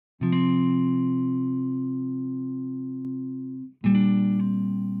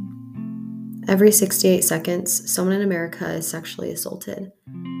Every 68 seconds, someone in America is sexually assaulted.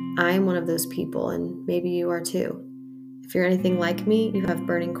 I am one of those people, and maybe you are too. If you're anything like me, you have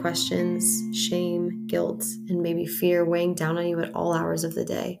burning questions, shame, guilt, and maybe fear weighing down on you at all hours of the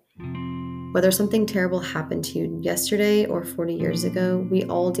day. Whether something terrible happened to you yesterday or 40 years ago, we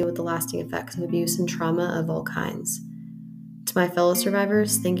all deal with the lasting effects of abuse and trauma of all kinds. To my fellow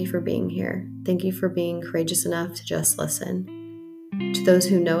survivors, thank you for being here. Thank you for being courageous enough to just listen. To those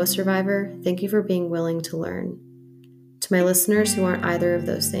who know a survivor, thank you for being willing to learn. To my listeners who aren't either of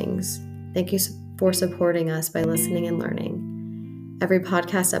those things, thank you for supporting us by listening and learning. Every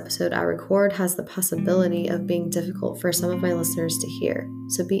podcast episode I record has the possibility of being difficult for some of my listeners to hear,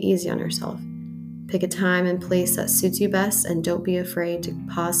 so be easy on yourself. Pick a time and place that suits you best, and don't be afraid to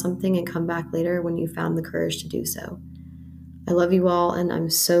pause something and come back later when you've found the courage to do so. I love you all, and I'm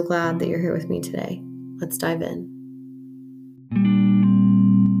so glad that you're here with me today. Let's dive in.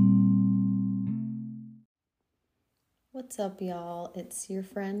 What's up, y'all? It's your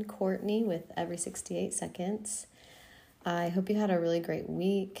friend Courtney with Every 68 Seconds. I hope you had a really great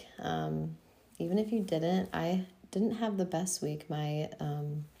week. Even if you didn't, I didn't have the best week. My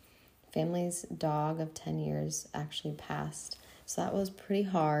family's dog of 10 years actually passed, so that was pretty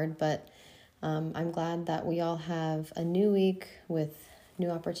hard, but I'm glad that we all have a new week with new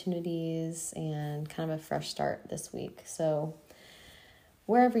opportunities and kind of a fresh start this week. So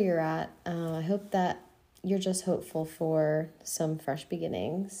wherever you're at, I hope that you're just hopeful for some fresh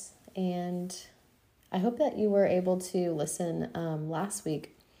beginnings. And I hope that you were able to listen last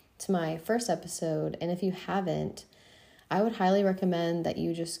week to my first episode. And if you haven't, I would highly recommend that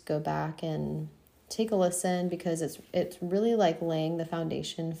you just go back and take a listen, because it's really like laying the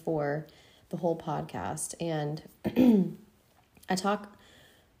foundation for the whole podcast. And I talk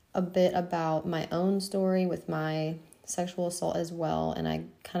a bit about my own story with my sexual assault as well, and I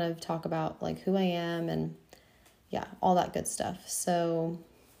kind of talk about like who I am and all that good stuff. So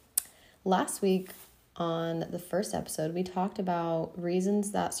last week on the first episode, we talked about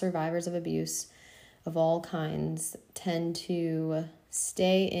reasons that survivors of abuse of all kinds tend to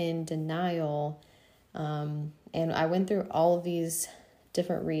stay in denial, and I went through all of these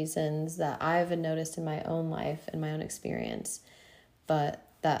different reasons that I've noticed in my own life and my own experience, but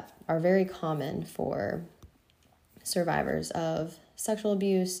that are very common for survivors of sexual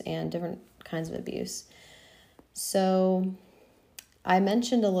abuse and different kinds of abuse. So I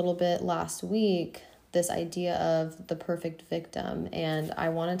mentioned a little bit last week this idea of the perfect victim, and I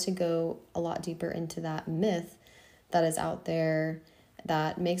wanted to go a lot deeper into that myth that is out there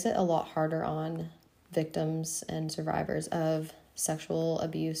that makes it a lot harder on victims and survivors of sexual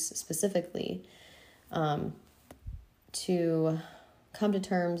abuse specifically, to come to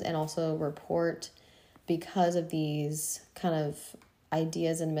terms and also report, because of these kind of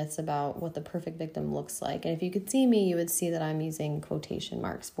ideas and myths about what the perfect victim looks like. And if you could see me, you would see that I'm using quotation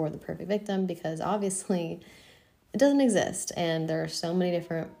marks for the perfect victim, because obviously it doesn't exist. And there are so many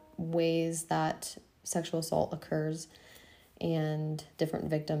different ways that sexual assault occurs and different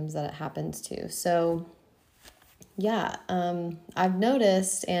victims that it happens to. So I've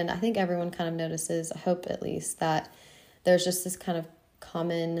noticed, and I think everyone kind of notices, I hope at least, that there's just this kind of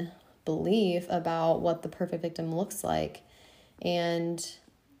common belief about what the perfect victim looks like. And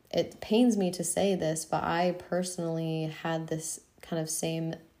it pains me to say this, but I personally had this kind of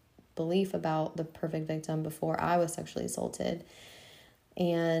same belief about the perfect victim before I was sexually assaulted.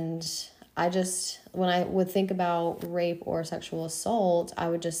 And I just, when I would think about rape or sexual assault, I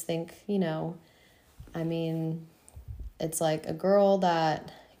would just think, it's like a girl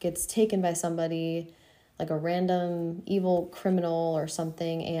that gets taken by somebody, like a random evil criminal or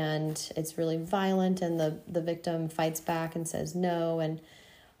something, and it's really violent, and the victim fights back and says no, and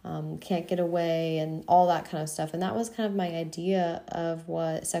can't get away, and all that kind of stuff. And that was kind of my idea of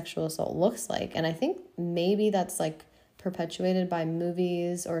what sexual assault looks like. And I think maybe that's like perpetuated by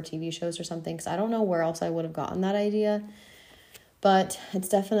movies or TV shows or something, because I don't know where else I would have gotten that idea. But it's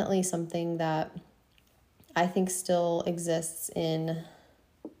definitely something that I think still exists in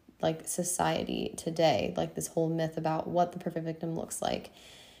like society today, like this whole myth about what the perfect victim looks like.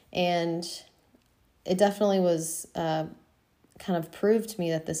 And it definitely was kind of proved to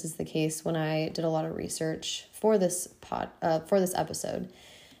me that this is the case when I did a lot of research for this episode.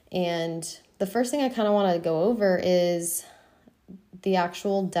 And the first thing I kind of want to go over is the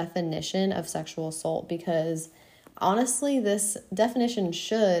actual definition of sexual assault, because honestly, this definition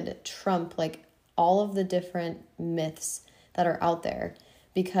should trump like all of the different myths that are out there,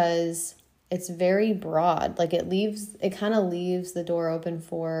 because it's very broad. Like it kind of leaves the door open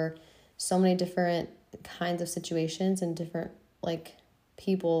for so many different kinds of situations and different like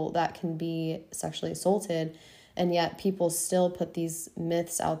people that can be sexually assaulted, and yet people still put these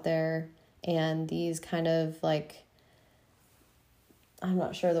myths out there and these kind of like, I'm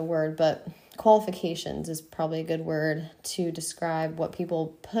not sure the word, but qualifications is probably a good word to describe what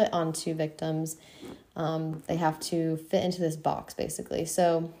people put onto victims. They have to fit into this box, basically.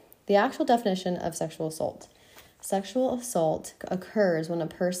 So the actual definition of sexual assault. Sexual assault occurs when a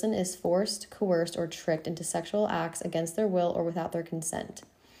person is forced, coerced, or tricked into sexual acts against their will or without their consent.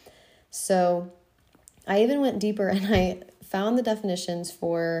 So I even went deeper and I found the definitions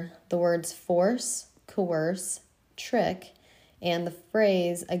for the words force, coerce, trick, and the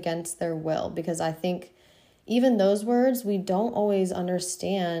phrase against their will, because I think even those words, we don't always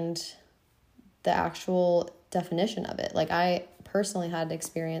understand the actual definition of it. Like I personally had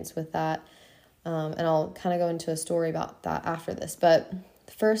experience with that, and I'll kind of go into a story about that after this. But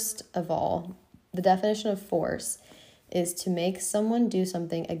first of all, the definition of force is to make someone do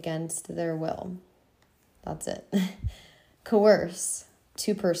something against their will. That's it. Coerce,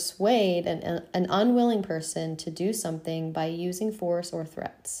 to persuade an unwilling person to do something by using force or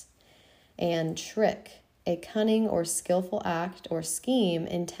threats. And trick, a cunning or skillful act or scheme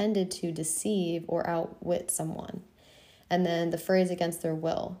intended to deceive or outwit someone. And then the phrase against their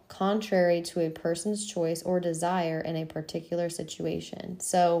will, contrary to a person's choice or desire in a particular situation.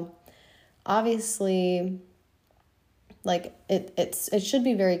 So obviously, like it should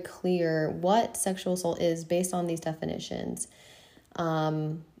be very clear what sexual assault is based on these definitions.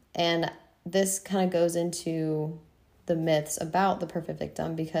 And this kind of goes into the myths about the perfect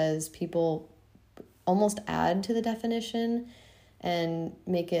victim, because people almost add to the definition and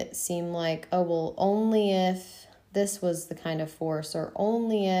make it seem like, oh, well, only if this was the kind of force, or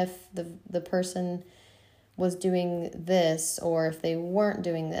only if the person was doing this, or if they weren't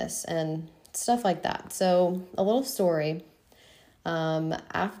doing this, and stuff like that. So a little story.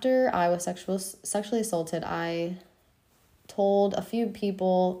 After I was sexually assaulted, I told a few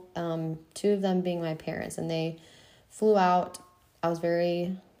people, two of them being my parents, and they flew out. I'm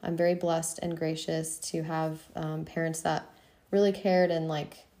very blessed and gracious to have parents that really cared and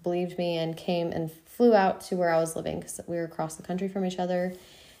like believed me, and came and flew out to where I was living, because we were across the country from each other.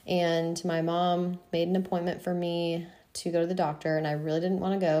 And my mom made an appointment for me to go to the doctor, and I really didn't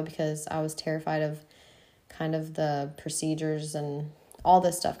want to go because I was terrified of kind of the procedures and all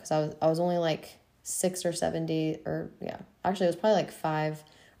this stuff, because I was only like 6 or 7 days, or yeah, actually it was probably like 5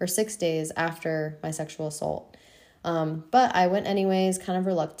 or 6 days after my sexual assault. But I went anyways, kind of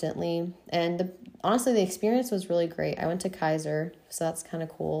reluctantly, and honestly, the experience was really great. I went to Kaiser, so that's kind of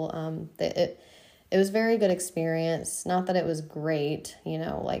cool. It was a very good experience. Not that it was great,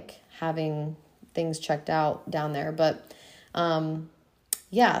 like having things checked out down there, but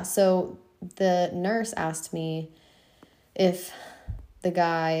yeah. So the nurse asked me if the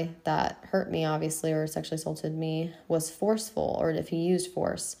guy that hurt me, obviously, or sexually assaulted me, was forceful, or if he used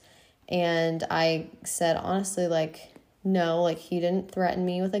force. And I said, honestly, like, no, like he didn't threaten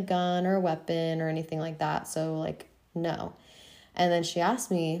me with a gun or a weapon or anything like that. So like, no. And then she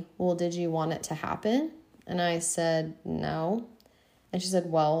asked me, well, did you want it to happen? And I said, no. And she said,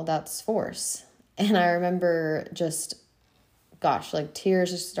 well, that's force. And I remember just, gosh, like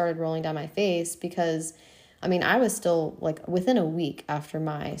tears just started rolling down my face, because I mean, I was still like within a week after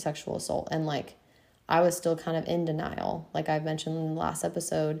my sexual assault, and like I was still kind of in denial, like I mentioned in the last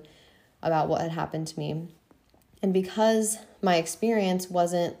episode about what had happened to me. And because my experience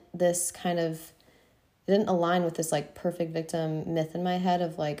wasn't this kind of, it didn't align with this like perfect victim myth in my head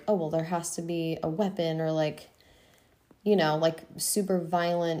of like, oh, well, there has to be a weapon, or like, like super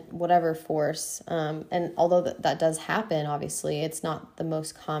violent, whatever force. And although that does happen, obviously, it's not the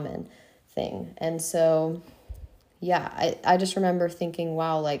most common thing. And so, yeah, I just remember thinking,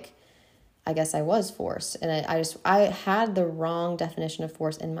 wow, like, I guess I was forced. And I had the wrong definition of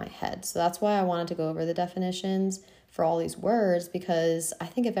force in my head. So that's why I wanted to go over the definitions for all these words, because I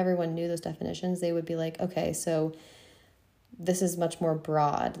think if everyone knew those definitions, they would be like, okay, so this is much more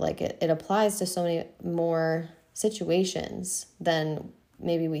broad. Like it applies to so many more situations than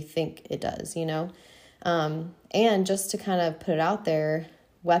maybe we think it does, And just to kind of put it out there,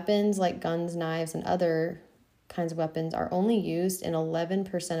 weapons like guns, knives, and other kinds of weapons are only used in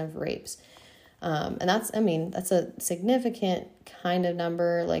 11% of rapes. And that's a significant kind of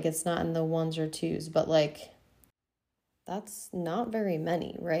number. Like it's not in the ones or twos, but like that's not very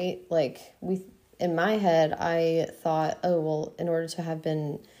many, right? Like in my head, I thought, oh, well, in order to have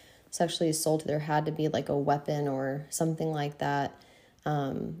been sexually assaulted, there had to be like a weapon or something like that.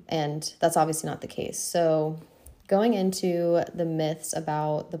 And that's obviously not the case. So going into the myths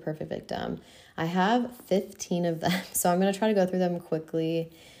about the perfect victim, I have 15 of them. So I'm going to try to go through them quickly.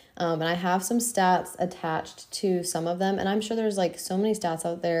 And I have some stats attached to some of them. And I'm sure there's like so many stats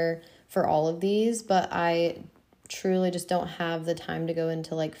out there for all of these, but I truly just don't have the time to go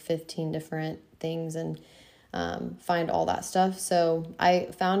into like 15 different things and find all that stuff. So I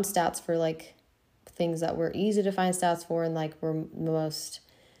found stats for like things that were easy to find stats for and like were most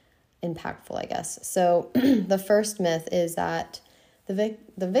impactful, I guess. So the first myth is that the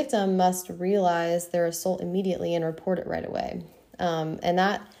victim must realize their assault immediately and report it right away. And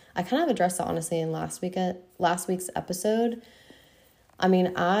that I kind of addressed that honestly in last week's episode. I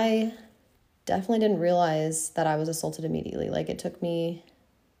mean, I definitely didn't realize that I was assaulted immediately. Like it took me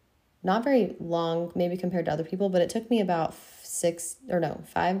not very long, maybe compared to other people, but it took me about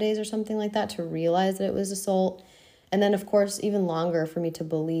 5 days or something like that to realize that it was assault. And then of course, even longer for me to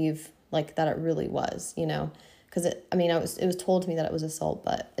believe like that it really was, because it was told to me that it was assault,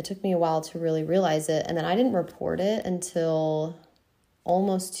 but it took me a while to really realize it. And then I didn't report it until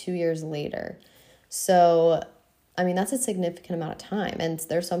almost 2 years later. So, I mean, that's a significant amount of time. And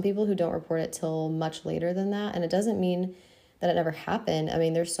there's some people who don't report it till much later than that. And it doesn't mean that it never happened. I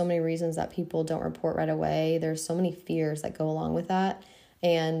mean, there's so many reasons that people don't report right away. There's so many fears that go along with that.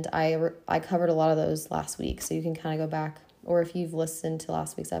 And I covered a lot of those last week. So you can kind of go back, or if you've listened to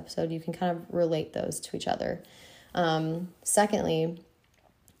last week's episode, you can kind of relate those to each other. Secondly,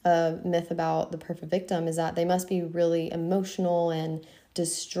 a myth about the perfect victim is that they must be really emotional and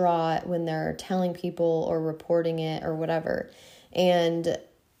distraught when they're telling people or reporting it or whatever. And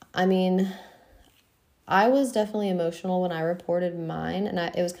I mean, I was definitely emotional when I reported mine, and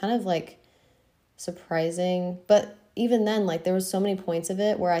it was kind of like surprising, but even then, like there was so many points of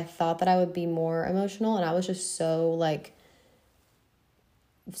it where I thought that I would be more emotional, and I was just so like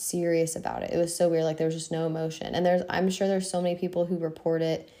serious about it. It was so weird. Like there was just no emotion. And I'm sure there's so many people who report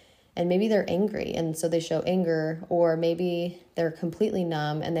it and maybe they're angry and so they show anger, or maybe they're completely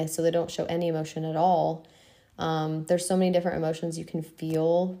numb and so they don't show any emotion at all. There's so many different emotions you can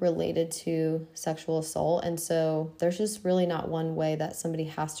feel related to sexual assault. And so there's just really not one way that somebody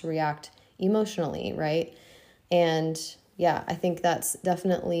has to react emotionally, right? And yeah, I think that's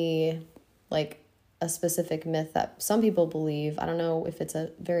definitely like a specific myth that some people believe. I don't know if it's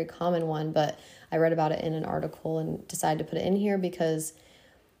a very common one, but I read about it in an article and decided to put it in here because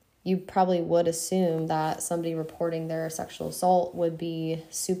you probably would assume that somebody reporting their sexual assault would be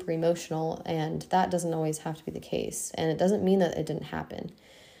super emotional, and that doesn't always have to be the case. And it doesn't mean that it didn't happen.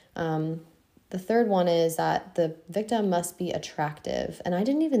 The third one is that the victim must be attractive. And I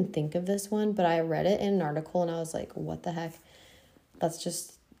didn't even think of this one, but I read it in an article and I was like, what the heck? That's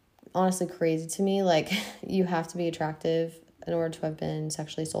just honestly crazy to me. Like, you have to be attractive in order to have been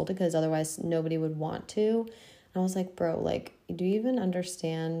sexually assaulted, because otherwise nobody would want to. And I was like, bro, like, do you even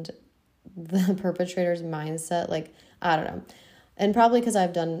understand the perpetrator's mindset? Like, I don't know. And probably because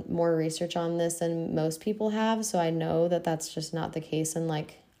I've done more research on this than most people have, so I know that that's just not the case. And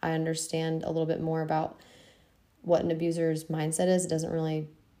like, I understand a little bit more about what an abuser's mindset is. It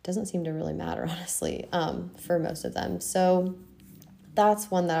doesn't seem to really matter, honestly, for most of them. So that's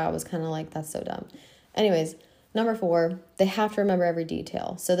one that I was kind of like, that's so dumb. Anyways, number 4, they have to remember every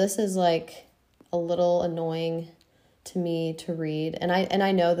detail. So this is like a little annoying to me to read. And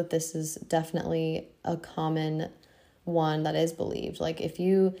I know that this is definitely a common one that is believed. Like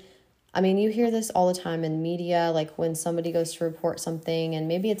you hear this all the time in media, like when somebody goes to report something and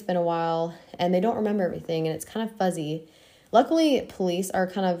maybe it's been a while and they don't remember everything and it's kind of fuzzy. Luckily, police are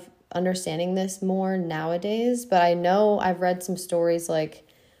kind of understanding this more nowadays, but I know I've read some stories like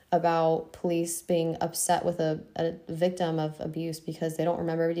about police being upset with a victim of abuse because they don't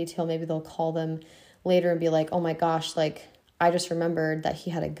remember every detail. Maybe they'll call them later and be like, oh my gosh, like I just remembered that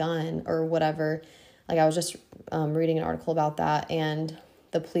he had a gun or whatever. Like I was just reading an article about that, and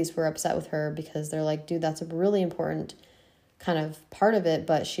the police were upset with her because they're like, dude, that's a really important kind of part of it,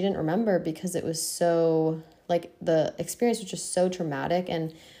 but she didn't remember because it was so, like, the experience was just so traumatic.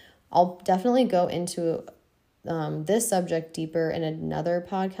 And I'll definitely go into this subject deeper in another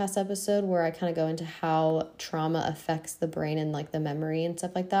podcast episode where I kind of go into how trauma affects the brain and like the memory and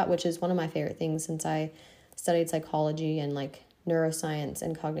stuff like that, which is one of my favorite things since I studied psychology, and like neuroscience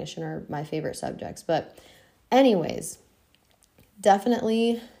and cognition are my favorite subjects. But anyways,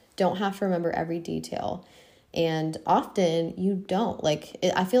 definitely don't have to remember every detail. And often you don't.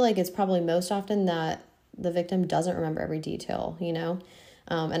 I feel like it's probably most often that the victim doesn't remember every detail, you know?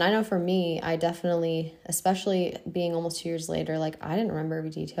 And I know for me, I definitely, especially being almost 2 years later, like I didn't remember every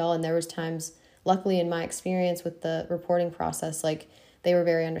detail. And there was times, luckily in my experience with the reporting process, like they were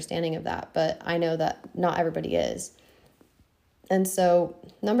very understanding of that. But I know that not everybody is. And so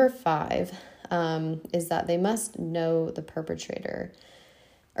number 5 is that they must know the perpetrator.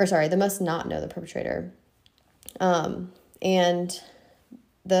 Or sorry, they must not know the perpetrator. And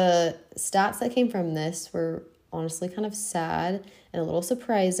the stats that came from this were honestly kind of sad and a little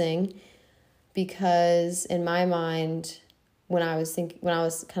surprising, because in my mind, when I was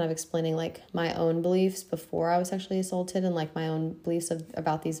kind of explaining like my own beliefs before I was sexually assaulted and like my own beliefs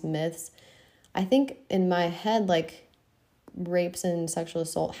about these myths, I think in my head, like rapes and sexual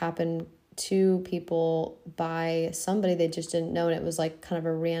assault happen to people by somebody they just didn't know. And it was like kind of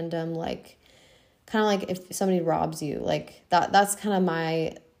a random, like, kind of like if somebody robs you, like that's kind of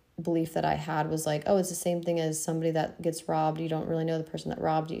my belief that I had, was like, oh, it's the same thing as somebody that gets robbed. You don't really know the person that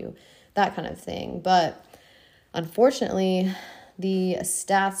robbed you, that kind of thing. But unfortunately, the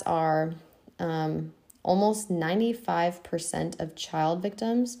stats are almost 95% of child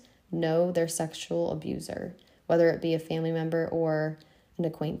victims know their sexual abuser, whether it be a family member or an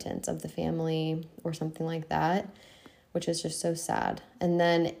acquaintance of the family or something like that, which is just so sad. And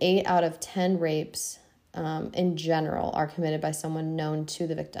then 8 out of 10 rapes in general are committed by someone known to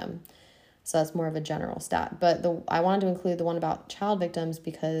the victim. So that's more of a general stat. But I wanted to include the one about child victims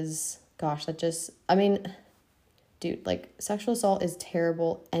because, gosh, dude, like sexual assault is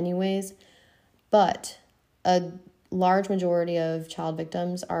terrible anyways, but a large majority of child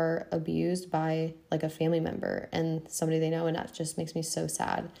victims are abused by like a family member and somebody they know, and that just makes me so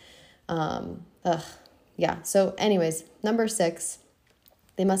sad. Yeah. So anyways, number 6,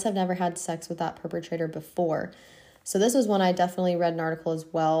 they must have never had sex with that perpetrator before. So this was one I definitely read an article as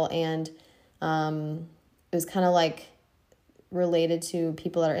well, and it was kind of like related to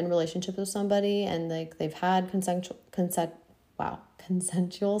people that are in relationships with somebody and like they've had consensual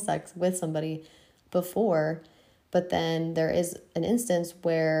sex with somebody before, but then there is an instance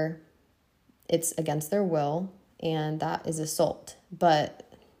where it's against their will, and that is assault. But,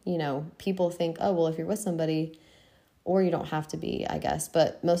 you know, people think, oh, well, if you're with somebody, or you don't have to be, I guess,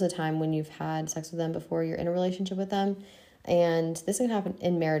 but most of the time when you've had sex with them before, you're in a relationship with them. And this can happen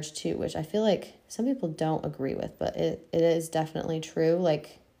in marriage too, which I feel like some people don't agree with, but it is definitely true.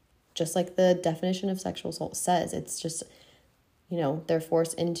 Like, just like the definition of sexual assault says, it's just, you know, they're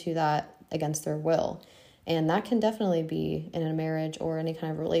forced into that against their will. And that can definitely be in a marriage or any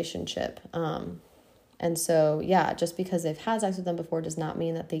kind of relationship. And so, yeah, just because they've had sex with them before does not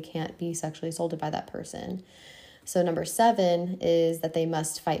mean that they can't be sexually assaulted by that person. So number 7 is that they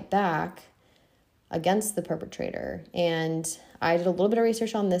must fight back against the perpetrator. And I did a little bit of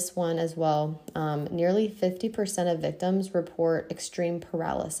research on this one as well. Nearly 50% of victims report extreme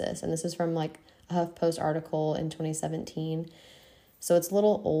paralysis. And this is from like a HuffPost article in 2017. So it's a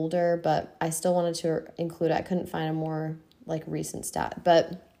little older, but I still wanted to include it. I couldn't find a more like recent stat,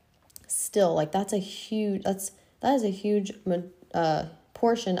 but still, like that is a huge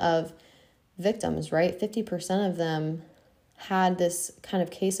portion of victims, right? 50% of them had this kind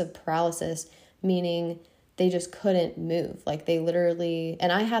of case of paralysis, meaning they just couldn't move. Like they literally,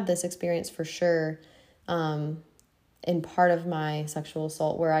 and I had this experience for sure in part of my sexual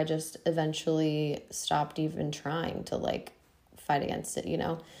assault, where I just eventually stopped even trying to like fight against it, you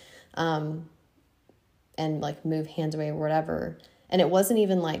know, and like move hands away or whatever. And it wasn't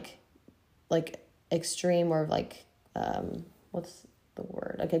even like extreme or like, what's the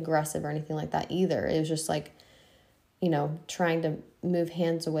word, like aggressive or anything like that either. It was just like, you know, trying to move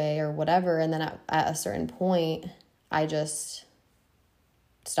hands away or whatever. And then at a certain point, I just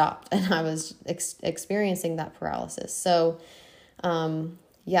stopped and I was experiencing that paralysis. So,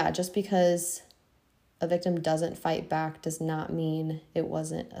 yeah, just because a victim doesn't fight back does not mean it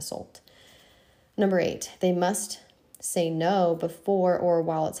wasn't assault. Number 8, they must say no before or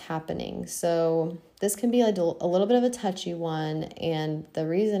while it's happening. So this can be like a little bit of a touchy one. And the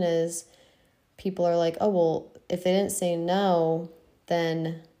reason is people are like, oh, well, if they didn't say no,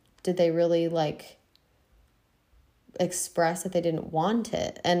 then did they really like express that they didn't want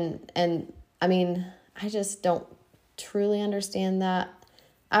it? And I mean, I just don't truly understand that.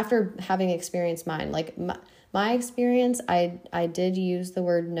 After having experienced mine, like my experience, I did use the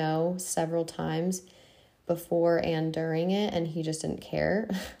word no several times before and during it, and he just didn't care,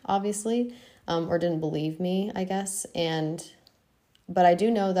 obviously, or didn't believe me, I guess. But I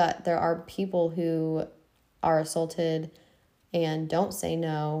do know that there are people who are assaulted and don't say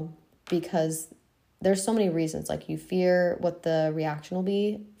no because there's so many reasons. Like you fear what the reaction will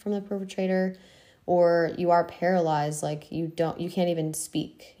be from the perpetrator, or you are paralyzed. Like you can't even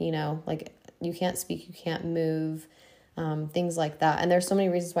speak, you know, like you can't speak, you can't move, things like that. And there's so many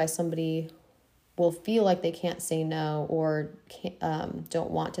reasons why somebody will feel like they can't say no or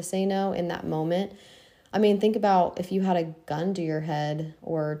don't want to say no in that moment. I mean, think about if you had a gun to your head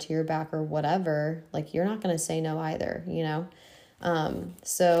or to your back or whatever, like you're not going to say no either, you know?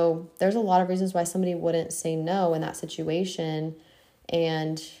 So there's a lot of reasons why somebody wouldn't say no in that situation.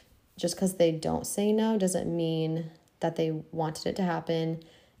 And just because they don't say no doesn't mean that they wanted it to happen,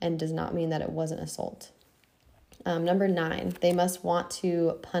 and does not mean that it wasn't assault. Number 9, they must want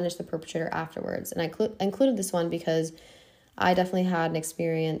to punish the perpetrator afterwards. And I included this one because I definitely had an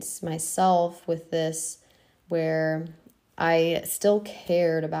experience myself with this where I still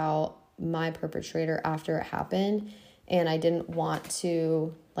cared about my perpetrator after it happened, and I didn't want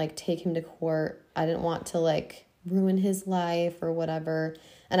to like take him to court. I didn't want to like ruin his life or whatever.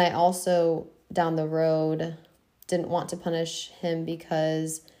 And I also down the road didn't want to punish him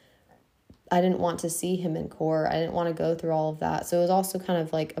because I didn't want to see him in court. I didn't want to go through all of that. So it was also kind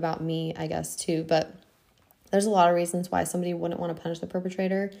of like about me, I guess, too. But there's a lot of reasons why somebody wouldn't want to punish the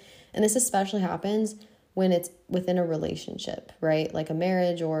perpetrator. And this especially happens when it's within a relationship, right? Like a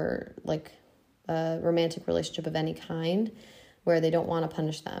marriage or like a romantic relationship of any kind where they don't want to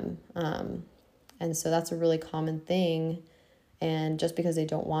punish them. And so that's a really common thing. And just because they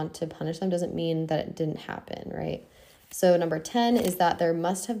don't want to punish them doesn't mean that it didn't happen, right? So number 10 is that there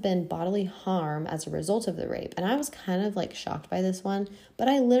must have been bodily harm as a result of the rape. And I was kind of like shocked by this one, but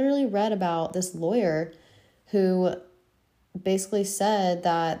I literally read about this lawyer who basically said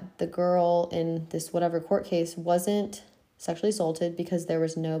that the girl in this whatever court case wasn't sexually assaulted because there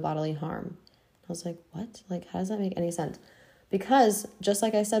was no bodily harm. I was like, what? Like, how does that make any sense? Because just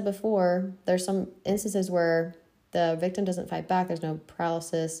like I said before, there's some instances where the victim doesn't fight back. There's no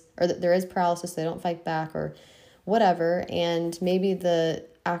paralysis, or there is paralysis. They don't fight back or whatever. And maybe the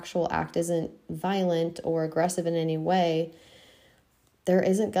actual act isn't violent or aggressive in any way. There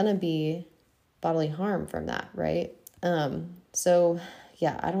isn't going to be bodily harm from that, right? So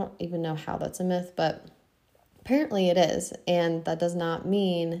yeah, I don't even know how that's a myth, but apparently it is. And that does not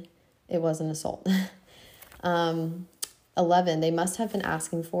mean it was an assault. 11, they must have been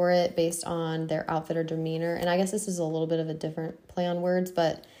asking for it based on their outfit or demeanor. And I guess this is a little bit of a different play on words,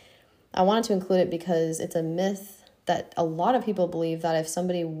 but I wanted to include it because it's a myth that a lot of people believe that if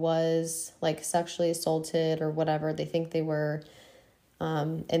somebody was like sexually assaulted or whatever, they think they were,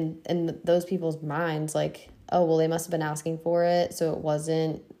 in those people's minds, like, oh, well, they must have been asking for it, so it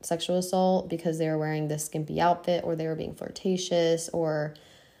wasn't sexual assault because they were wearing this skimpy outfit or they were being flirtatious or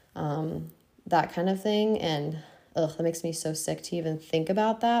that kind of thing. And that makes me so sick to even think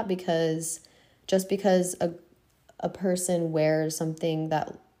about that, because just because a person wears something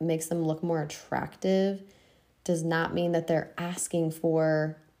that makes them look more attractive does not mean that they're asking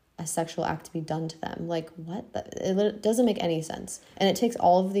for a sexual act to be done to them. Like, what? It doesn't make any sense. And it takes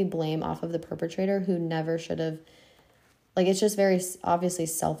all of the blame off of the perpetrator, who never should have. Like, it's just very obviously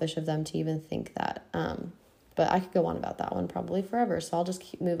selfish of them to even think that. But I could go on about that one probably forever, so I'll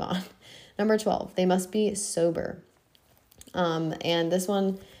just move on. Number 12, they must be sober. And this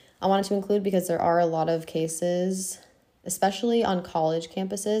one I wanted to include because there are a lot of cases, especially on college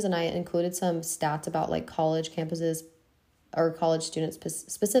campuses, and I included some stats about like college campuses or college students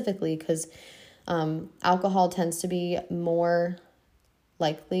specifically, because alcohol tends to be more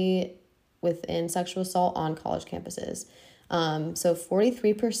likely within sexual assault on college campuses. So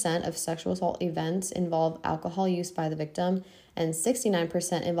 43% of sexual assault events involve alcohol use by the victim, and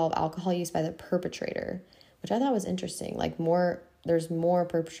 69% involve alcohol use by the perpetrator, which I thought was interesting. Like, there's more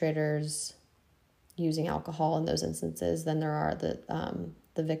perpetrators using alcohol in those instances than there are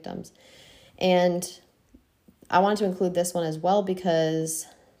the victims. And I wanted to include this one as well because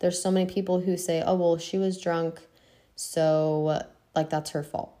there's so many people who say, oh, well, she was drunk, so like that's her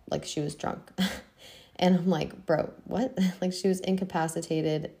fault. Like, she was drunk. And I'm like, bro, what? Like, she was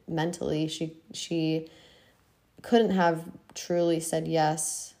incapacitated mentally. She couldn't have truly said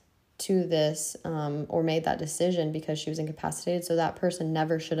yes to this or made that decision because she was incapacitated. So that person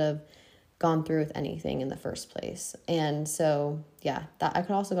never should have gone through with anything in the first place. And so, yeah, that I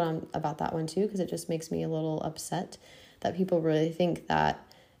could also go on about that one too, because it just makes me a little upset that people really think that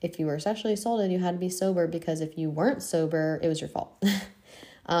if you were sexually assaulted, you had to be sober, because if you weren't sober, it was your fault.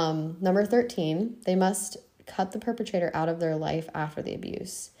 Number 13, they must cut the perpetrator out of their life after the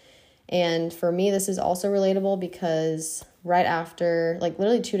abuse. And for me, this is also relatable because right after, like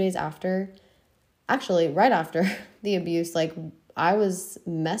literally 2 days after, actually right after the abuse, like I was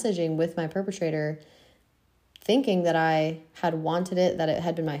messaging with my perpetrator thinking that I had wanted it, that it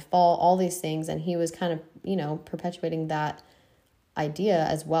had been my fault, all these things. And he was kind of, perpetuating that idea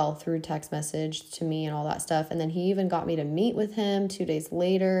as well through text message to me and all that stuff. And then he even got me to meet with him 2 days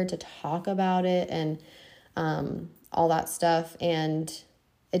later to talk about it and all that stuff. And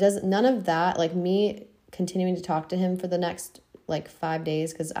it doesn't, none of that, like me continuing to talk to him for the next like 5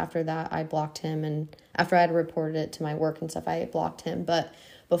 days, because after that I blocked him, and after I had reported it to my work and stuff, I blocked him. But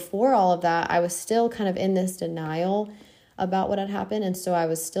before all of that, I was still kind of in this denial about what had happened, and so I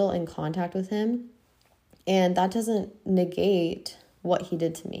was still in contact with him. And that doesn't negate what he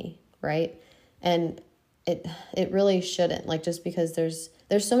did to me, right? And it really shouldn't. Like, just because there's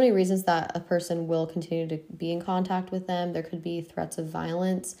so many reasons that a person will continue to be in contact with them. There could be threats of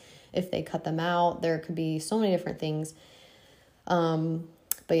violence if they cut them out. There could be so many different things.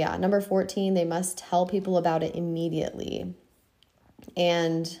 But yeah, number 14, they must tell people about it immediately.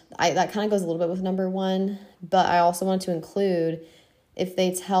 And that kind of goes a little bit with number 1, but I also wanted to include, if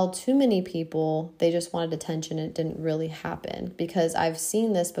they tell too many people, they just wanted attention, it didn't really happen. Because I've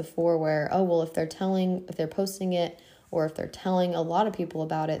seen this before where, oh, well, if they're posting it, or if they're telling a lot of people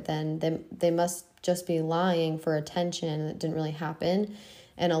about it, then they must just be lying for attention, and it didn't really happen.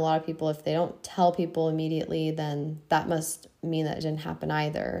 And a lot of people, if they don't tell people immediately, then that must mean that it didn't happen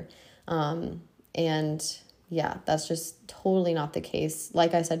either. And yeah, that's just totally not the case.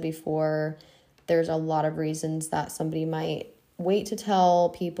 Like I said before, there's a lot of reasons that somebody might wait to tell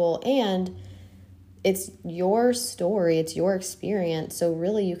people, and it's your story, it's your experience. So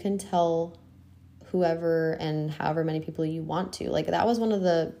really you can tell whoever and however many people you want to. Like, that was one of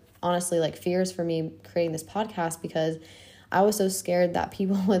the, honestly, like, fears for me creating this podcast, because I was so scared that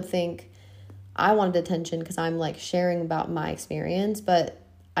people would think I wanted attention because I'm like sharing about my experience. But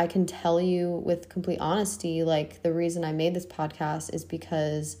I can tell you with complete honesty, like, the reason I made this podcast is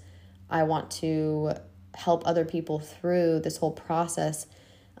because I want to help other people through this whole process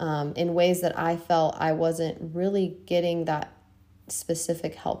in ways that I felt I wasn't really getting that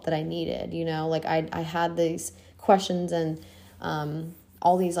specific help that I needed. You know, like, I had these questions and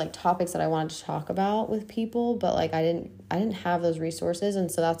all these like topics that I wanted to talk about with people, but like I didn't have those resources.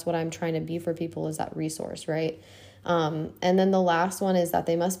 And so that's what I'm trying to be for people, is that resource, right? And then the last one is that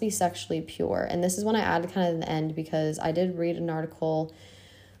they must be sexually pure. And this is when I added kind of in the end, because I did read an article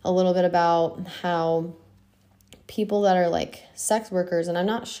a little bit about how people that are like sex workers, and I'm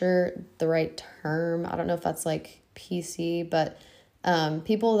not sure the right term, I don't know if that's like PC, but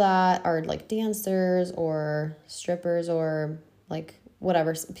people that are like dancers or strippers or like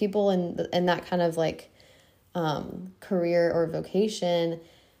whatever, people in that kind of like career or vocation,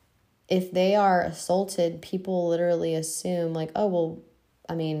 if they are assaulted, people literally assume like, oh, well,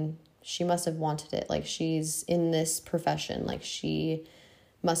 I mean, she must have wanted it. Like, she's in this profession. Like, she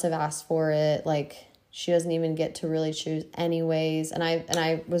must have asked for it. Like, she doesn't even get to really choose anyways. And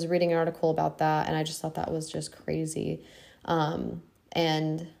I was reading an article about that, and I just thought that was just crazy.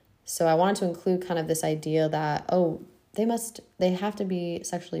 And so I wanted to include kind of this idea that, oh, they have to be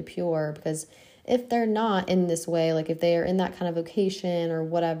sexually pure, because if they're not in this way, like if they are in that kind of vocation or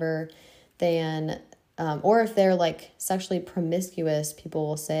whatever, then, or if they're like sexually promiscuous, people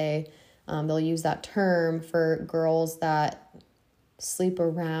will say, they'll use that term for girls that sleep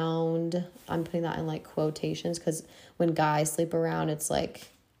around. I'm putting that in like quotations, because when guys sleep around, it's like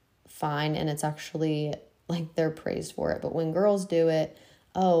fine, and it's actually like they're praised for it. But when girls do it,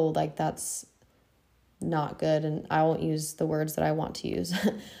 oh, like that's not good. And I won't use the words that I want to use.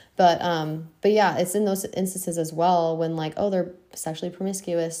 but yeah, it's in those instances as well when like, oh, they're sexually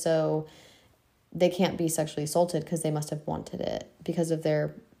promiscuous, so they can't be sexually assaulted because they must have wanted it because of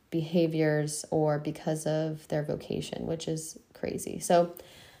their behaviors or because of their vocation, which is crazy. So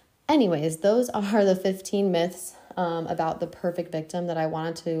anyways, those are the 15 myths about the perfect victim that I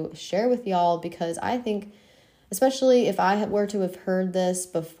wanted to share with y'all, because I think, especially if I were to have heard this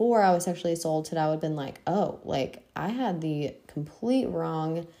before I was sexually assaulted, I would have been like, oh, like I had the complete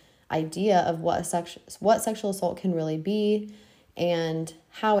wrong idea of what sexual assault can really be and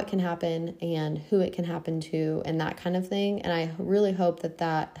how it can happen and who it can happen to and that kind of thing. And I really hope that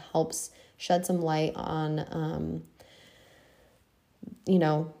that helps shed some light on,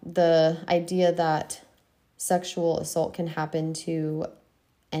 the idea that sexual assault can happen to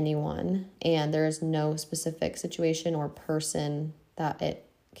anyone, and there is no specific situation or person that it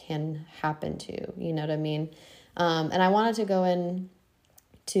can happen to, you know what I mean? And I wanted to go in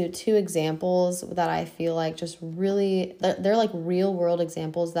to 2 examples that I feel like just really, they're like real world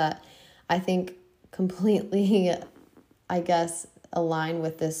examples that I think completely, I guess, align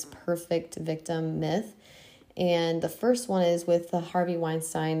with this perfect victim myth. And the first one is with the Harvey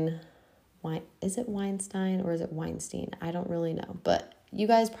Weinstein. Is it Weinstein or is it Weinstein? I don't really know, but you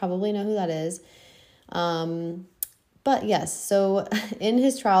guys probably know who that is. But yes, so in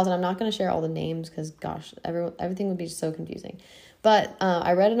his trials, and I'm not going to share all the names because, gosh, everything would be so confusing. But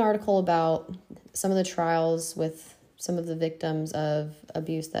I read an article about some of the trials with some of the victims of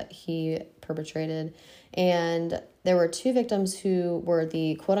abuse that he perpetrated. And there were two victims who were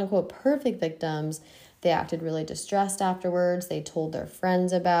the quote unquote perfect victims. They acted really distressed afterwards. They told their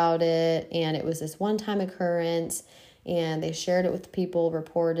friends about it. And it was this one-time occurrence. And they shared it with people,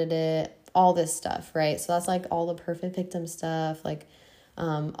 reported it, all this stuff, right? So that's like all the perfect victim stuff, like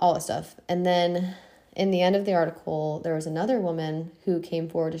all that stuff. And then in the end of the article, there was another woman who came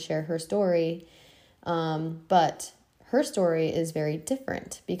forward to share her story. But her story is very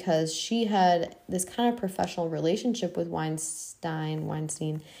different because she had this kind of professional relationship with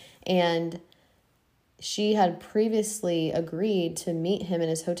Weinstein, and she had previously agreed to meet him in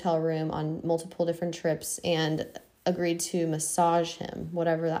his hotel room on multiple different trips and agreed to massage him,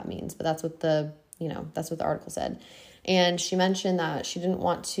 whatever that means. But that's what that's what the article said. And she mentioned that she didn't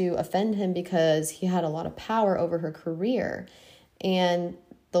want to offend him because he had a lot of power over her career. And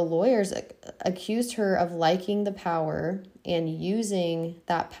the lawyers accused her of liking the power and using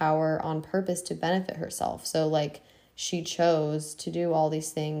that power on purpose to benefit herself. So like she chose to do all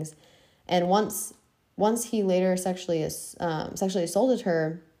these things. And once he later sexually assaulted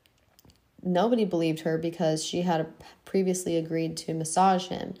her, nobody believed her because she had previously agreed to massage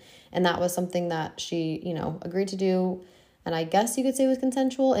him. And that was something that she, agreed to do. And I guess you could say it was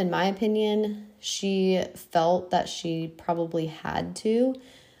consensual. In my opinion, she felt that she probably had to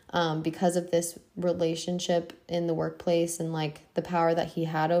because of this relationship in the workplace and like the power that he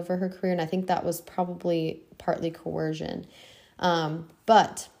had over her career. And I think that was probably partly coercion.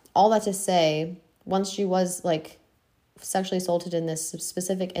 But all that to say, once she was like sexually assaulted in this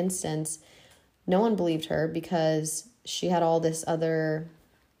specific instance, no one believed her because she had all this other,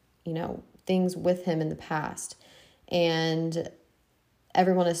 things with him in the past. And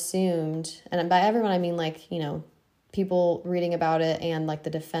everyone assumed, and by everyone I mean like, people reading about it and like the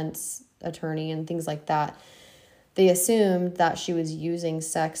defense attorney and things like that, they assumed that she was using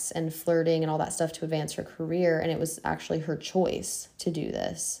sex and flirting and all that stuff to advance her career, and it was actually her choice to do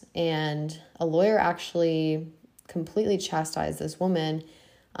this. And a lawyer actually completely chastised this woman,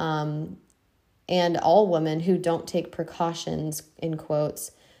 and all women who don't take precautions, in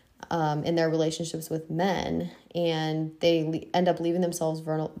quotes, in their relationships with men, and they end up leaving themselves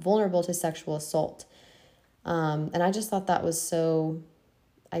vulnerable to sexual assault. And I just thought that was so,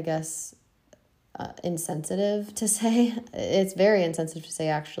 I guess, insensitive to say. It's very insensitive to say,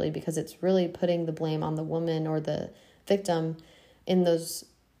 actually, because it's really putting the blame on the woman or the victim in those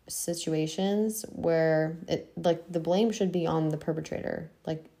situations where it like the blame should be on the perpetrator.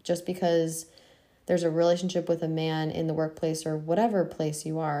 Like just because there's a relationship with a man in the workplace or whatever place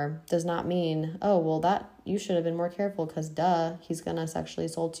you are does not mean, oh, well, that you should have been more careful because duh, he's gonna sexually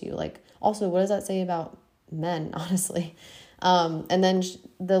assault you. Like, also, what does that say about men, honestly? And then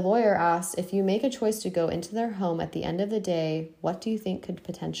the lawyer asked, if you make a choice to go into their home at the end of the day, what do you think could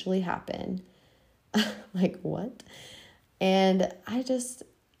potentially happen? Like, what? And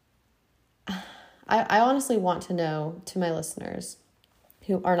I honestly want to know, to my listeners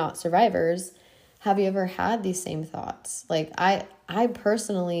who are not survivors, have you ever had these same thoughts? Like I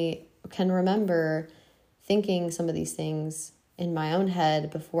personally can remember thinking some of these things in my own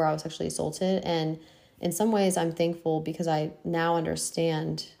head before I was sexually assaulted. And in some ways I'm thankful because I now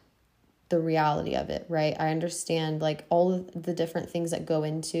understand the reality of it, right? I understand like all of the different things that go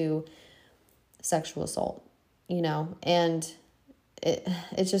into sexual assault, and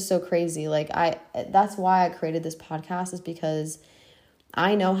it's just so crazy. Like that's why I created this podcast, is because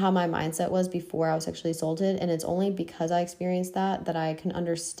I know how my mindset was before I was sexually assaulted, and it's only because I experienced that I can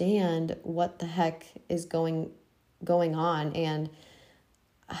understand what the heck is going on. And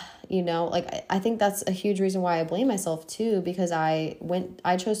like I think that's a huge reason why I blame myself too, because I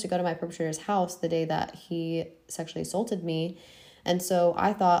chose to go to my perpetrator's house the day that he sexually assaulted me. And so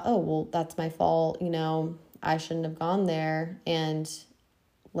I thought, oh, well, that's my fault. I shouldn't have gone there. And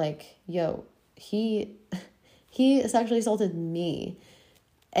like, he sexually assaulted me.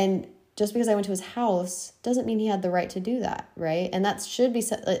 And just because I went to his house doesn't mean he had the right to do that, right? And that should be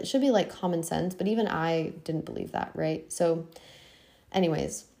like common sense, but even I didn't believe that, right? So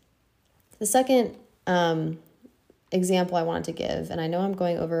anyways, the second example I wanted to give, and I know I'm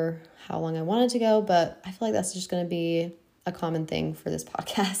going over how long I wanted to go, but I feel like that's just going to be a common thing for this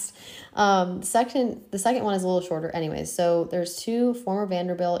podcast. The second one is a little shorter anyways. So there's two former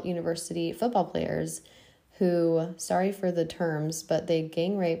Vanderbilt University football players who, sorry for the terms, but they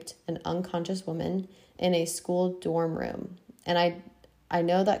gang raped an unconscious woman in a school dorm room. And I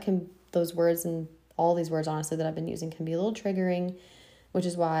know that those words and all these words, honestly, that I've been using can be a little triggering, which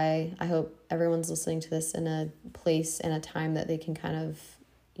is why I hope everyone's listening to this in a place and a time that they can kind of,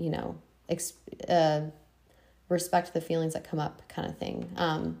 respect the feelings that come up, kind of thing.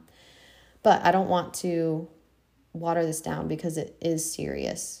 But I don't want to water this down because it is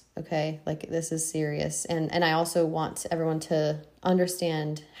serious. Okay. Like, this is serious. And I also want everyone to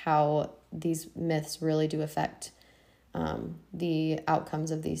understand how these myths really do affect the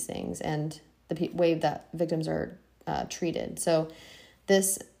outcomes of these things and the way that victims are treated. So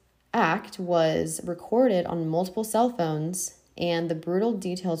this act was recorded on multiple cell phones, and the brutal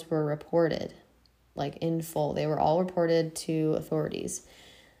details were reported, like, in full. They were all reported to authorities.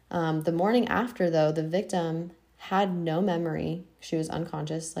 The morning after, though, the victim had no memory. She was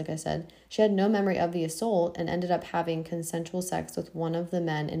unconscious, like I said. She had no memory of the assault and ended up having consensual sex with one of the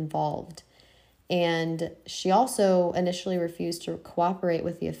men involved. And she also initially refused to cooperate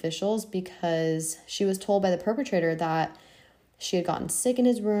with the officials because she was told by the perpetrator that she had gotten sick in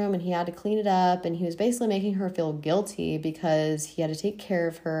his room and he had to clean it up, and he was basically making her feel guilty because he had to take care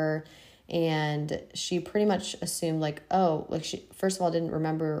of her. And she pretty much assumed, like, oh, like, she first of all didn't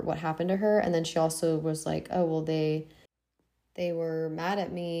remember what happened to her, and then she also was like, oh, well, they were mad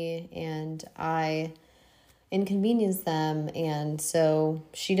at me and I inconvenienced them, and so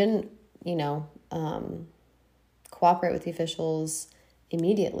she didn't cooperate with the officials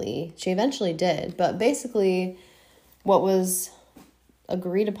immediately. She eventually did, but basically what was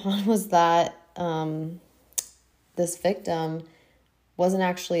agreed upon was that this victim wasn't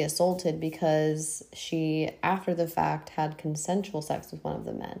actually assaulted because she, after the fact, had consensual sex with one of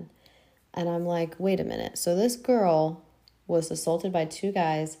the men. And I'm like, wait a minute. So this girl was assaulted by two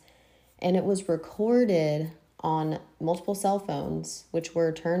guys, and it was recorded on multiple cell phones, which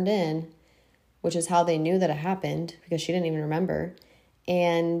were turned in, which is how they knew that it happened, because she didn't even remember.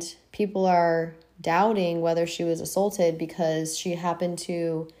 And people are doubting whether she was assaulted because she happened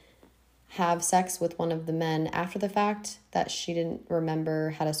to have sex with one of the men after the fact that she didn't remember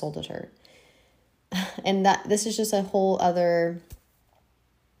had assaulted her. And that this is just a whole other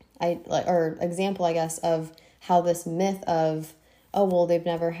example, I guess, of how this myth of, oh, well, they've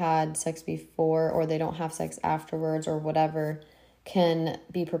never had sex before, or they don't have sex afterwards, or whatever, can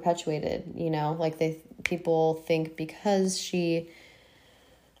be perpetuated. Like, people think because she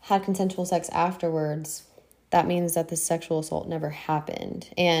had consensual sex afterwards, that means that the sexual assault never happened.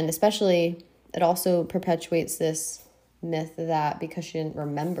 And especially, it also perpetuates this myth that because she didn't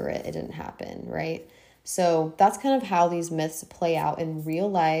remember it, it didn't happen, right? So that's kind of how these myths play out in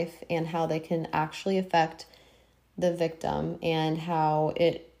real life, and how they can actually affect the victim, and how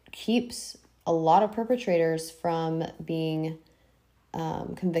it keeps a lot of perpetrators from being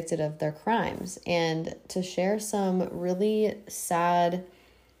convicted of their crimes. And to share some really sad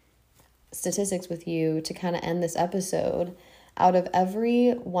statistics with you to kind of end this episode, out of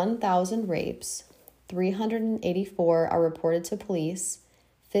every 1,000 rapes, 384 are reported to police,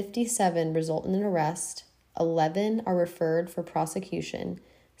 57 result in an arrest, 11 are referred for prosecution,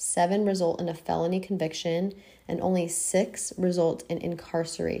 7 result in a felony conviction, and only 6 result in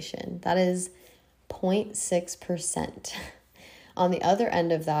incarceration. That is 0.6%. On the other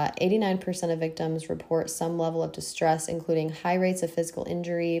end of that, 89% of victims report some level of distress, including high rates of physical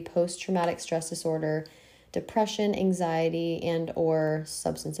injury, post-traumatic stress disorder, depression, anxiety, and or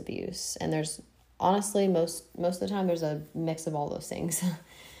substance abuse. And there's honestly, most of the time, there's a mix of all those things.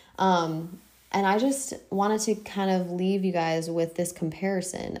 And I just wanted to kind of leave you guys with this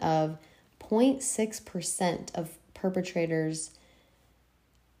comparison of 0.6% of perpetrators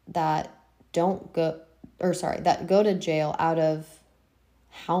that that go to jail out of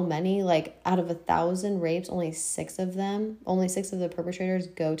how many? Like, out of 1,000 rapes, only 6 of the perpetrators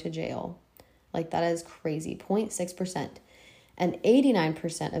go to jail. Like, that is crazy. 0.6%. And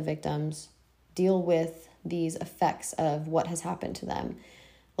 89% of victims deal with these effects of what has happened to them.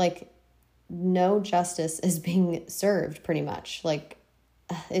 Like, no justice is being served, pretty much. Like,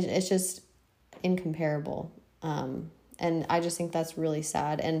 it's just incomparable. And I just think that's really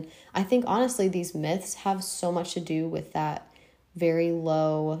sad. And I think, honestly, these myths have so much to do with that very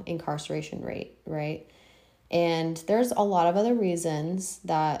low incarceration rate, right? And there's a lot of other reasons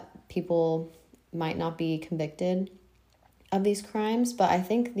that people might not be convicted of these crimes, but I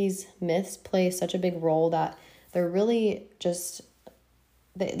think these myths play such a big role that they're really just,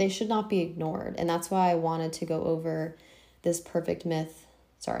 they should not be ignored. And that's why I wanted to go over this perfect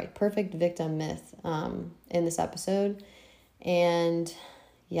victim myth in this episode. And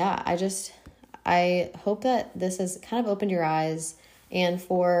yeah, I hope that this has kind of opened your eyes. And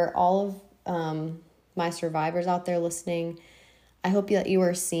for all of my survivors out there listening, I hope that you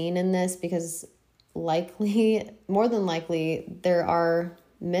are seen in this, because more than likely, there are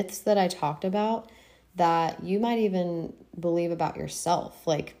myths that I talked about that you might even believe about yourself,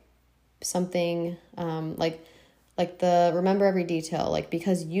 like something like the remember every detail, like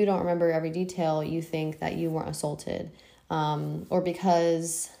because you don't remember every detail, you think that you weren't assaulted, or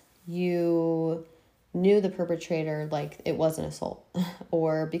because you knew the perpetrator, like it was an assault,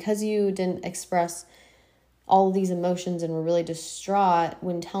 or because you didn't express all of these emotions and were really distraught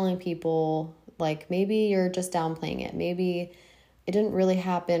when telling people, like maybe you're just downplaying it, maybe it didn't really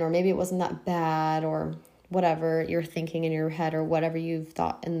happen, or maybe it wasn't that bad, or whatever you're thinking in your head, or whatever you've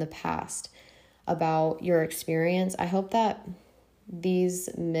thought in the past about your experience. I hope that these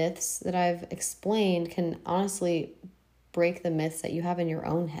myths that I've explained can honestly break the myths that you have in your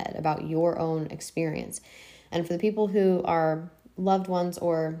own head about your own experience. And for the people who are loved ones,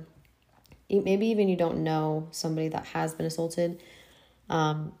 or maybe even you don't know somebody that has been assaulted,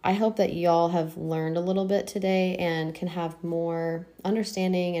 I hope that y'all have learned a little bit today and can have more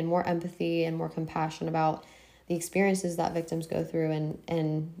understanding and more empathy and more compassion about the experiences that victims go through,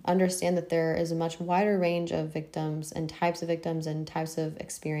 and understand that there is a much wider range of victims and types of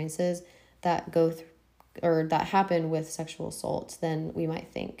experiences that go through or that happen with sexual assault than we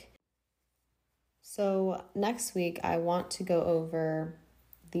might think. So next week, I want to go over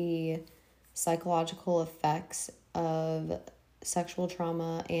the psychological effects of sexual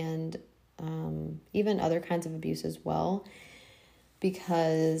trauma and even other kinds of abuse as well,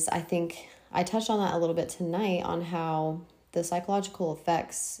 because I think I touched on that a little bit tonight on how the psychological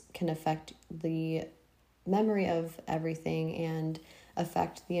effects can affect the memory of everything and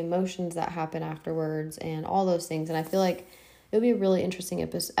affect the emotions that happen afterwards and all those things. And I feel like it would be a really interesting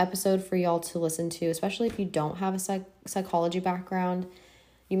episode for y'all to listen to, especially if you don't have a psychology background.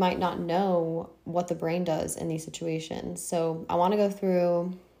 You might not know what the brain does in these situations. So I want to go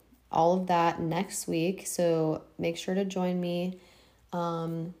through all of that next week. So make sure to join me.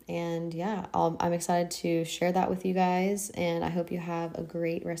 And yeah, I'm excited to share that with you guys. And I hope you have a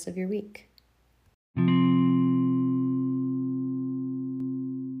great rest of your week.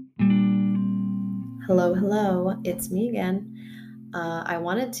 Hello, it's me again. I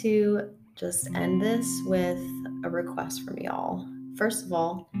wanted to just end this with a request from y'all. First of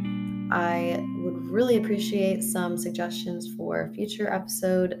all, I would really appreciate some suggestions for future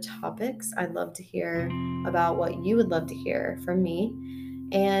episode topics. I'd love to hear about what you would love to hear from me.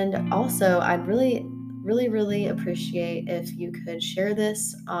 And also, I'd really appreciate if you could share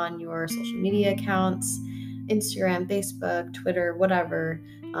this on your social media accounts, Instagram, Facebook, Twitter, whatever.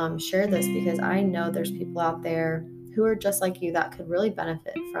 Share this, because I know there's people out there who are just like you that could really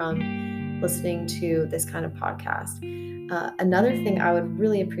benefit from listening to this kind of podcast. Another thing I would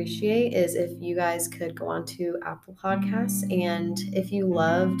really appreciate is if you guys could go on to Apple Podcasts, and if you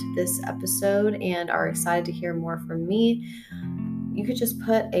loved this episode and are excited to hear more from me, you could just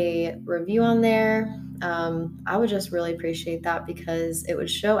put a review on there. I would just really appreciate that, because it would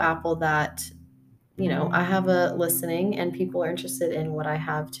show Apple that, I have a listening and people are interested in what I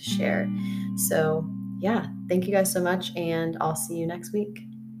have to share. So yeah, thank you guys so much, and I'll see you next week.